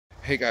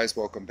Hey guys,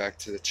 welcome back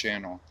to the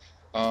channel.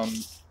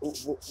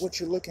 What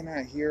you're looking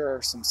at here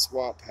are some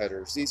swap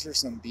headers. These are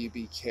some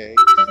BBK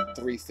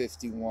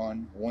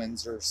 351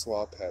 Windsor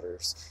swap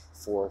headers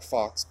for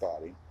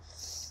Foxbody.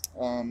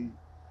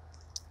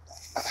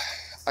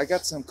 I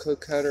got some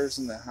cook headers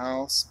in the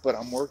house, but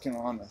I'm working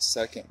on a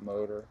second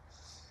motor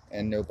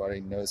and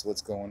nobody knows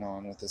what's going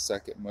on with the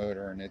second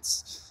motor, and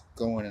it's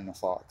going in a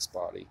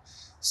Foxbody.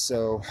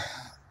 So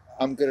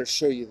I'm going to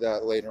show you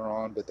that later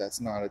on, but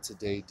that's not a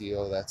today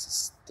deal.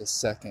 That's the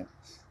second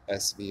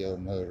SVO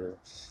motor.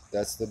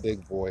 That's the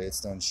big boy.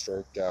 It's done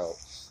stroked out.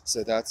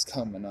 So that's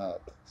coming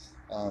up.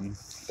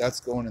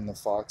 That's going in the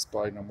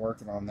Foxbody, and I'm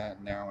working on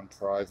that now in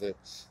private.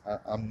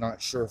 I'm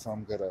not sure if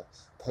I'm going to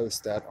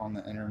post that on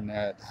the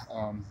internet.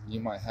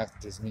 You might have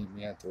to just meet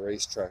me at the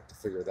racetrack to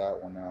figure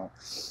that one out.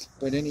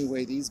 But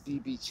anyway, these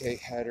BBK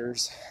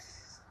headers,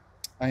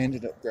 I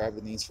ended up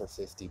grabbing these for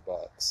 50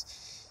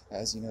 bucks.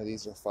 As you know,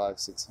 these are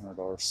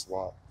 $500–600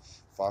 swap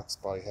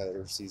Foxbody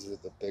headers. These are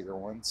the bigger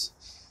ones.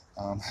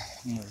 I'm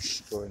going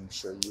to go ahead and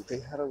show you. They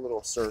had a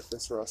little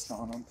surface rust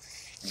on them,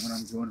 and what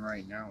I'm doing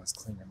right now is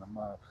cleaning them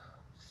up.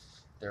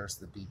 There's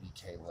the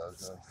BBK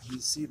logo. You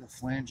see the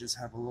flanges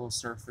have a little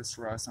surface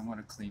rust. I'm going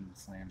to clean the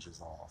flanges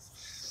off.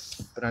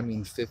 But I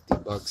mean 50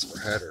 bucks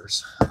for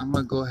headers. I'm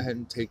going to go ahead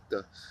and take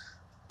the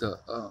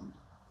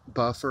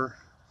buffer,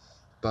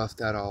 buff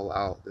that all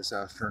out this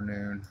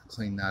afternoon,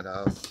 clean that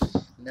up.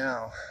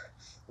 Now,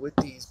 with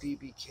these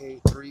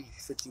BBK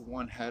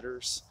 351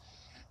 headers,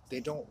 they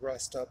don't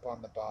rust up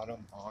on the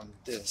bottom on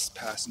this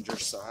passenger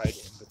side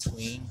in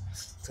between,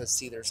 because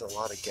see, there's a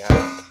lot of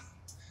gap.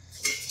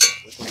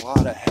 With a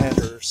lot of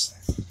headers,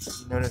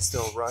 you notice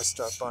they'll rust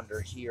up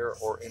under here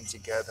or in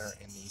together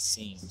in these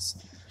seams.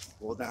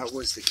 Well, that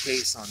was the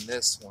case on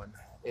this one.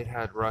 It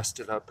had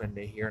rusted up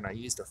into here, and I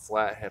used a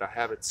flathead. I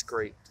haven't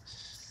scraped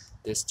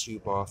this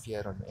tube off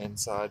yet on the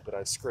inside, but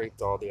I've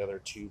scraped all the other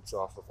tubes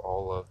off of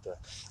all of the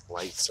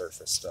light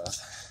surface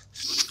stuff.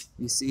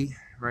 You see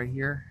right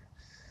here,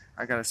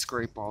 I gotta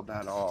scrape all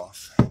that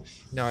off.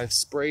 Now I've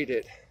sprayed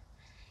it.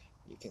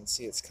 You can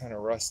see it's kind of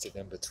rusted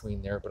in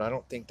between there, but I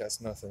don't think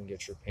that's nothing to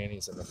get your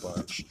panties in a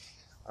bunch.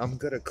 I'm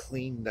gonna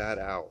clean that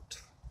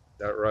out,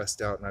 that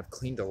rust out, and I've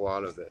cleaned a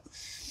lot of it.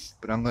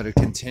 But I'm gonna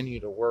continue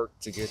to work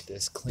to get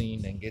this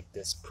cleaned and get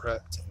this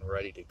prepped and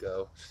ready to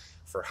go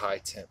for high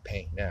temp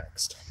paint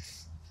next.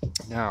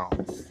 Now,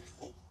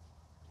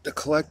 the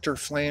collector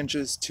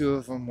flanges, two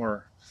of them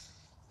were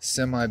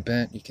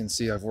semi-bent. You can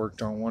see I've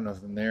worked on one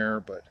of them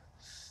there, but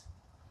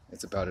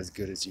it's about as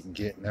good as you can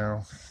get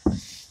now.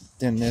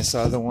 Then this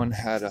other one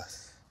had a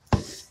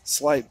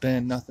slight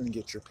bend, nothing to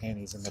get your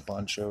panties in the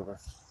bunch over.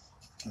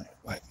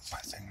 Wipe my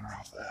finger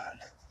off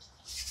that.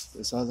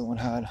 This other one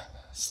had a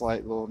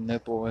slight little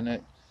nipple in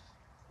it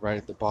right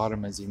at the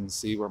bottom, as you can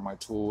see where my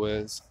tool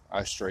is.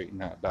 I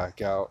straightened that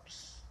back out.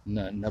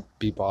 Nothing to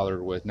be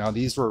bothered with. Now,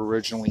 these were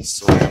originally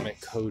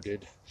ceramic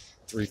coated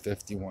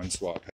 351 swap